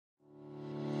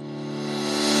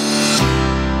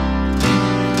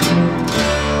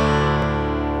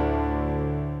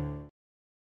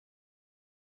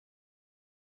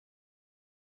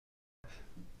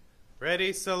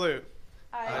Ready, salute.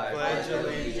 I pledge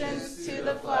allegiance to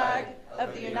the flag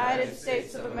of the United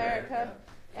States of America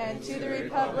and to the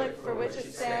republic for which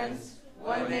it stands,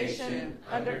 one nation,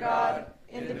 under God,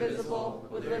 indivisible,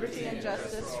 with liberty and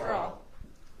justice for all.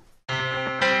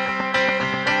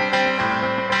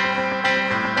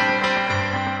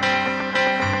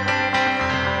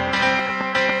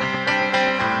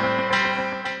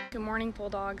 Good morning,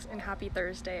 Bulldogs, and happy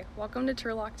Thursday. Welcome to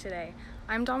Turlock Today.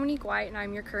 I'm Dominique White, and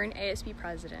I'm your current ASB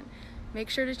president. Make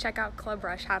sure to check out Club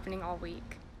Rush happening all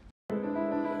week.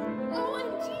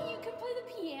 OMG, you can play the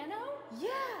piano?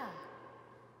 Yeah!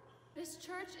 This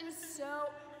church is so...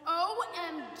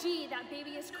 OMG, that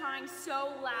baby is crying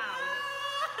so loud.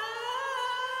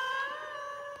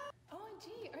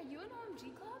 OMG, are you an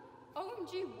OMG club?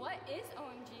 OMG, what is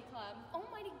OMG Club?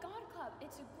 Almighty God Club.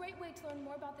 It's a great way to learn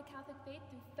more about the Catholic faith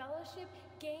through fellowship,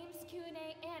 games,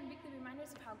 Q&A, and weekly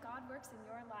reminders of how God works in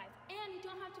your life. And you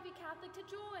don't have to be Catholic to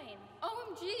join.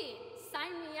 OMG,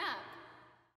 sign me up.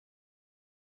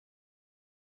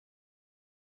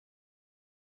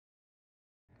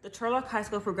 The Turlock High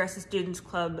School Progressive Students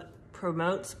Club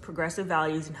promotes progressive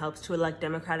values and helps to elect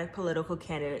Democratic political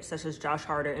candidates such as Josh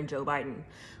Harder and Joe Biden.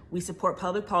 We support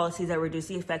public policies that reduce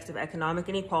the effects of economic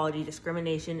inequality,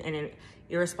 discrimination, and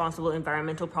irresponsible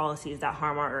environmental policies that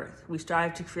harm our Earth. We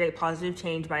strive to create positive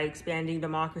change by expanding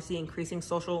democracy, increasing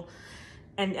social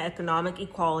and economic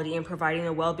equality, and providing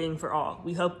a well-being for all.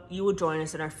 We hope you will join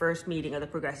us in our first meeting of the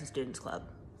Progressive Students Club.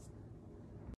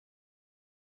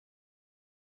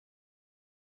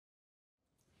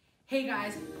 Hey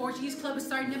guys, Portuguese Club is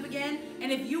starting up again,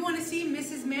 and if you want to see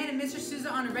Mrs. Mann and Mr.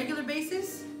 Souza on a regular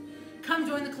basis, come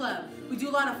join the club. We do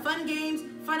a lot of fun games,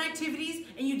 fun activities,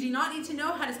 and you do not need to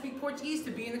know how to speak Portuguese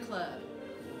to be in the club.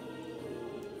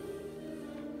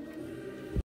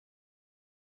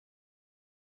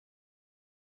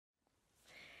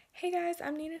 Hey guys,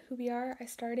 I'm Nina Hubiar. I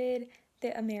started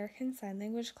the American Sign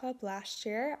Language Club last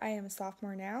year. I am a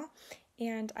sophomore now,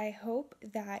 and I hope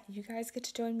that you guys get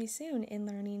to join me soon in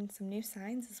learning some new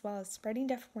signs as well as spreading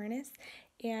deaf awareness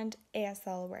and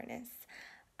ASL awareness.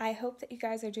 I hope that you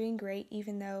guys are doing great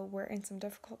even though we're in some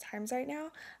difficult times right now.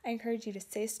 I encourage you to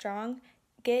stay strong,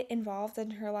 get involved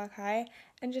in Turlock High,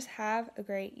 and just have a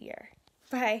great year.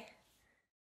 Bye!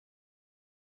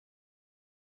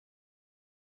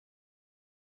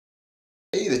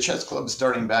 Hey, the chess club is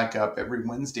starting back up every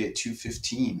Wednesday at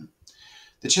 2:15.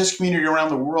 The chess community around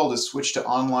the world has switched to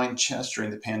online chess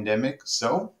during the pandemic,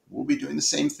 so we'll be doing the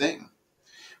same thing.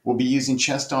 We'll be using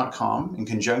chess.com in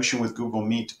conjunction with Google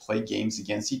Meet to play games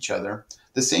against each other,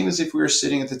 the same as if we were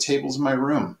sitting at the tables in my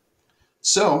room.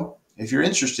 So, if you're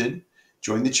interested,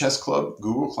 join the Chess Club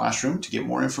Google Classroom to get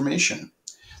more information.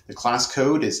 The class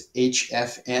code is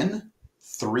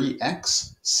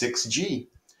HFN3X6G.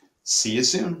 See you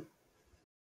soon.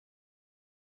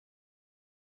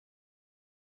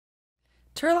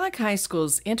 Turlock High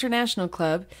School's International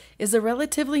Club is a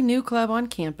relatively new club on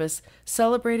campus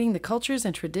celebrating the cultures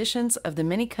and traditions of the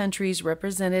many countries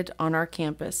represented on our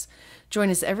campus.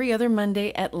 Join us every other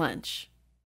Monday at lunch.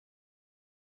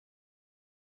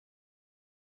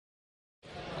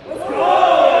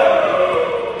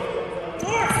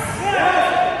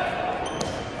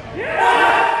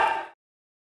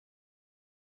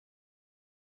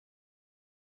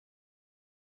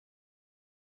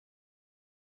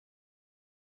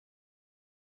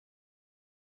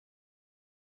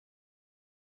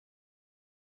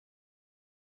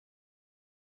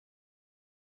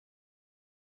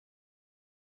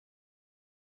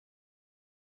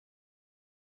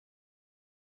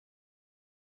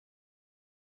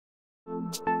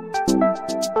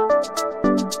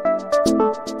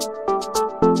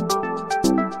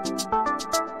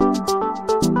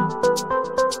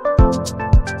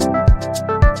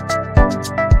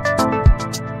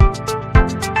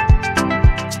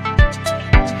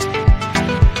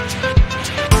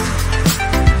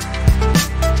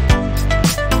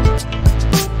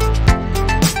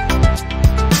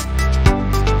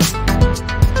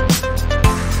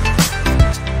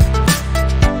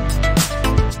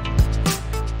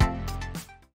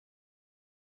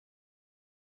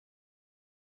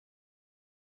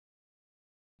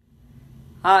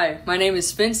 Hi, my name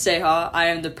is Finn Seha. I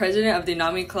am the president of the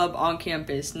Nami Club on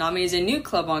campus. Nami is a new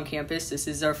club on campus. This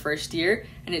is our first year,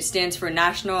 and it stands for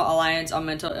National Alliance on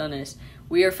Mental Illness.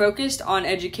 We are focused on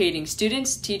educating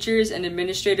students, teachers, and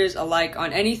administrators alike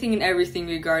on anything and everything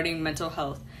regarding mental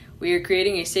health. We are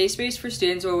creating a safe space for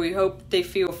students where we hope they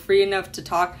feel free enough to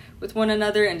talk with one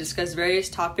another and discuss various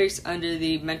topics under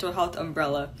the mental health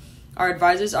umbrella. Our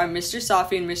advisors are Mr.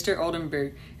 Safi and Mr.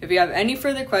 Oldenburg. If you have any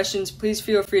further questions, please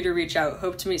feel free to reach out.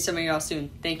 Hope to meet some of y'all soon.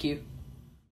 Thank you.